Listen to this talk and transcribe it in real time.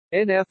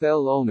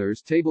NFL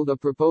owners tabled a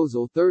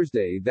proposal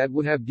Thursday that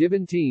would have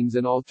given teams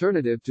an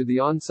alternative to the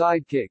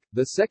onside kick,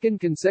 the second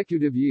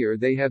consecutive year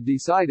they have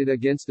decided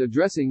against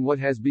addressing what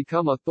has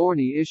become a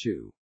thorny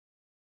issue.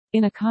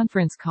 In a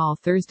conference call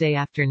Thursday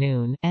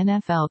afternoon,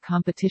 NFL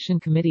Competition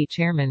Committee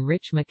Chairman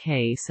Rich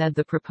McKay said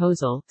the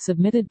proposal,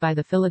 submitted by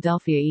the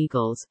Philadelphia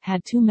Eagles,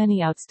 had too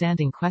many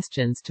outstanding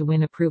questions to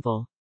win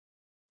approval.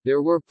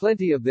 There were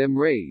plenty of them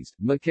raised,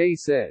 McKay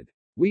said.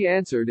 We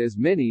answered as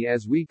many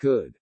as we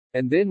could.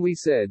 And then we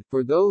said,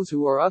 for those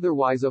who are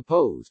otherwise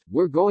opposed,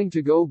 we're going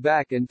to go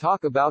back and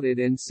talk about it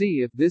and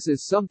see if this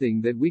is something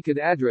that we could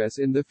address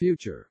in the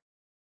future.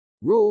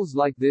 Rules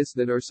like this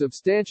that are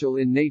substantial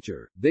in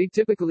nature, they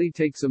typically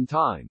take some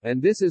time,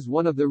 and this is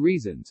one of the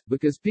reasons,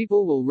 because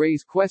people will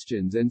raise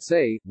questions and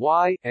say,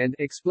 why, and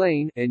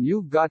explain, and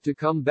you've got to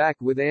come back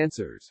with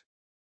answers.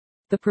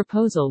 The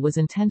proposal was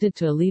intended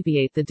to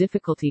alleviate the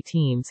difficulty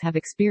teams have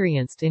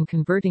experienced in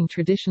converting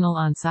traditional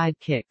onside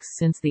kicks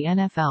since the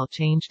NFL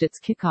changed its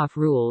kickoff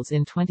rules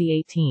in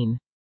 2018.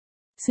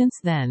 Since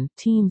then,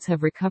 teams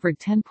have recovered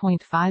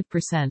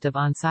 10.5% of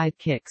onside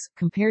kicks,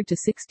 compared to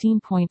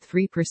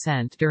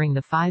 16.3% during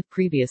the 5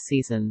 previous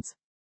seasons.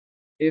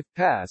 If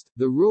passed,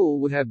 the rule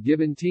would have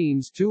given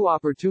teams 2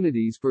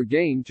 opportunities per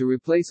game to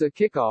replace a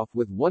kickoff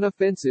with one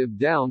offensive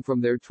down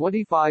from their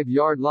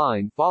 25-yard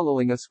line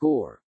following a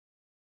score.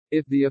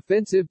 If the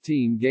offensive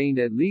team gained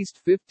at least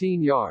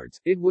 15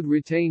 yards, it would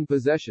retain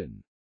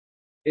possession.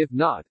 If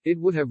not, it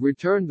would have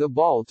returned the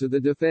ball to the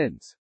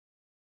defense.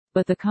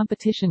 But the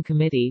competition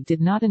committee did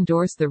not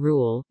endorse the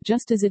rule,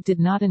 just as it did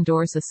not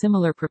endorse a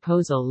similar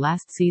proposal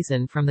last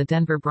season from the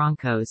Denver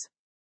Broncos.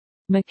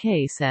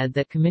 McKay said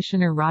that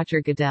Commissioner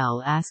Roger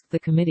Goodell asked the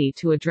committee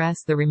to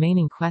address the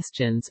remaining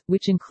questions,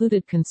 which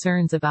included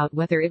concerns about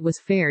whether it was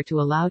fair to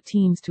allow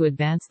teams to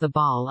advance the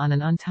ball on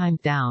an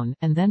untimed down,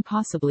 and then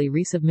possibly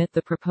resubmit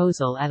the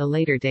proposal at a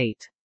later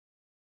date.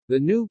 The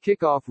new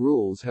kickoff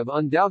rules have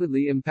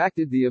undoubtedly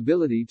impacted the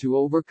ability to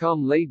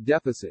overcome late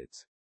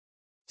deficits.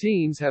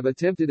 Teams have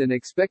attempted an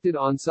expected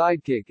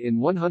onside kick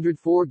in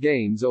 104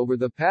 games over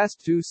the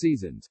past 2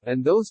 seasons,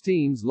 and those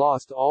teams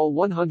lost all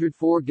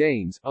 104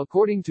 games,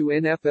 according to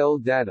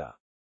NFL data.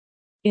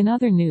 In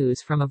other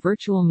news from a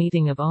virtual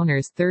meeting of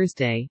owners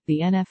Thursday,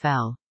 the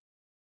NFL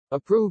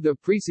approved a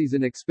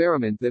preseason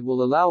experiment that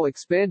will allow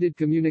expanded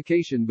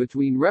communication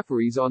between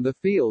referees on the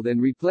field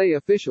and replay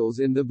officials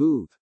in the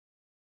booth.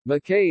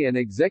 McKay and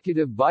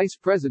Executive Vice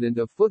President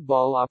of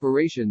Football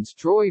Operations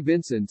Troy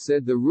Vincent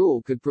said the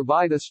rule could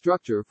provide a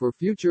structure for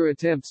future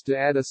attempts to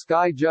add a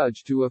sky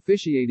judge to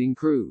officiating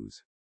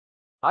crews.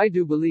 I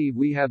do believe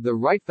we have the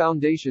right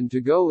foundation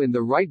to go in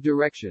the right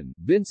direction,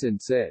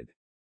 Vincent said.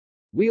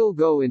 We'll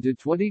go into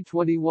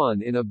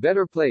 2021 in a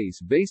better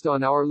place based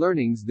on our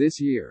learnings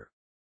this year.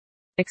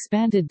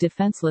 Expanded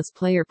defenseless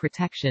player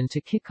protection to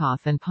kickoff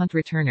and punt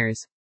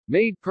returners.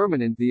 Made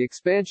permanent the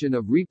expansion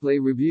of replay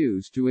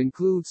reviews to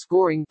include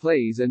scoring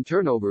plays and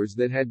turnovers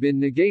that had been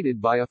negated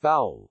by a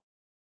foul.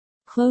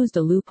 Closed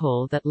a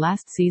loophole that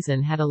last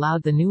season had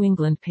allowed the New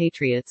England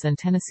Patriots and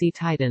Tennessee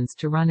Titans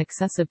to run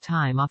excessive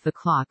time off the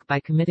clock by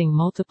committing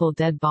multiple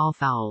dead ball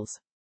fouls.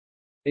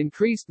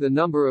 Increased the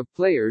number of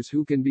players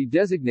who can be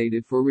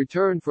designated for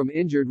return from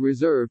injured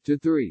reserve to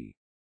 3.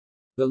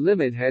 The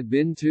limit had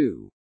been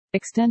 2.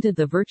 Extended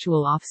the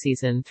virtual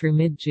offseason through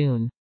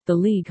mid-June. The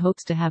league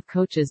hopes to have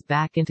coaches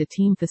back into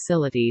team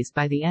facilities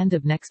by the end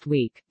of next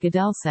week,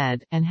 Goodell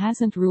said, and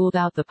hasn't ruled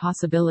out the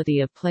possibility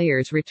of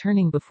players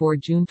returning before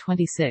June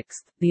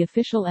 26, the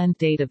official end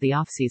date of the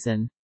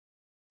offseason.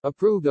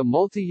 Approved a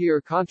multi-year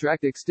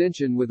contract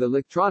extension with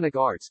Electronic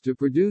Arts to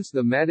produce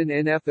the Madden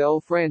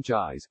NFL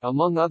franchise,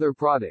 among other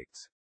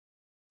products.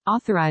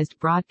 Authorized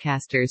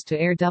broadcasters to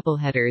air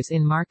doubleheaders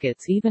in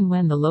markets even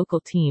when the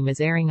local team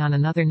is airing on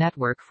another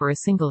network for a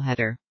single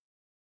header.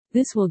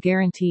 This will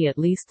guarantee at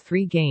least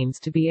 3 games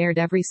to be aired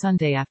every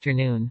Sunday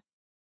afternoon.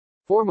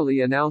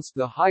 Formally announced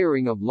the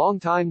hiring of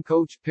longtime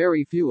coach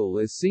Perry Fewell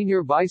as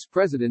Senior Vice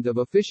President of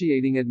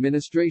Officiating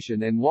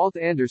Administration and Walt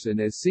Anderson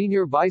as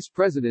Senior Vice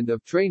President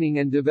of Training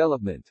and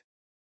Development.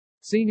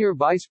 Senior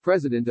Vice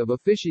President of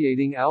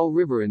Officiating Al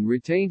Riveron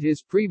retained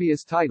his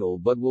previous title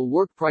but will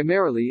work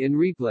primarily in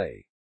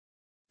replay.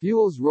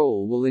 Fewell's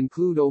role will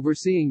include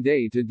overseeing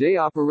day-to-day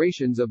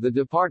operations of the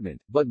department,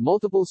 but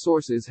multiple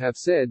sources have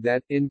said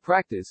that, in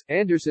practice,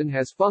 Anderson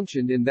has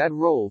functioned in that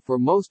role for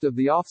most of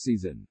the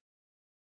offseason.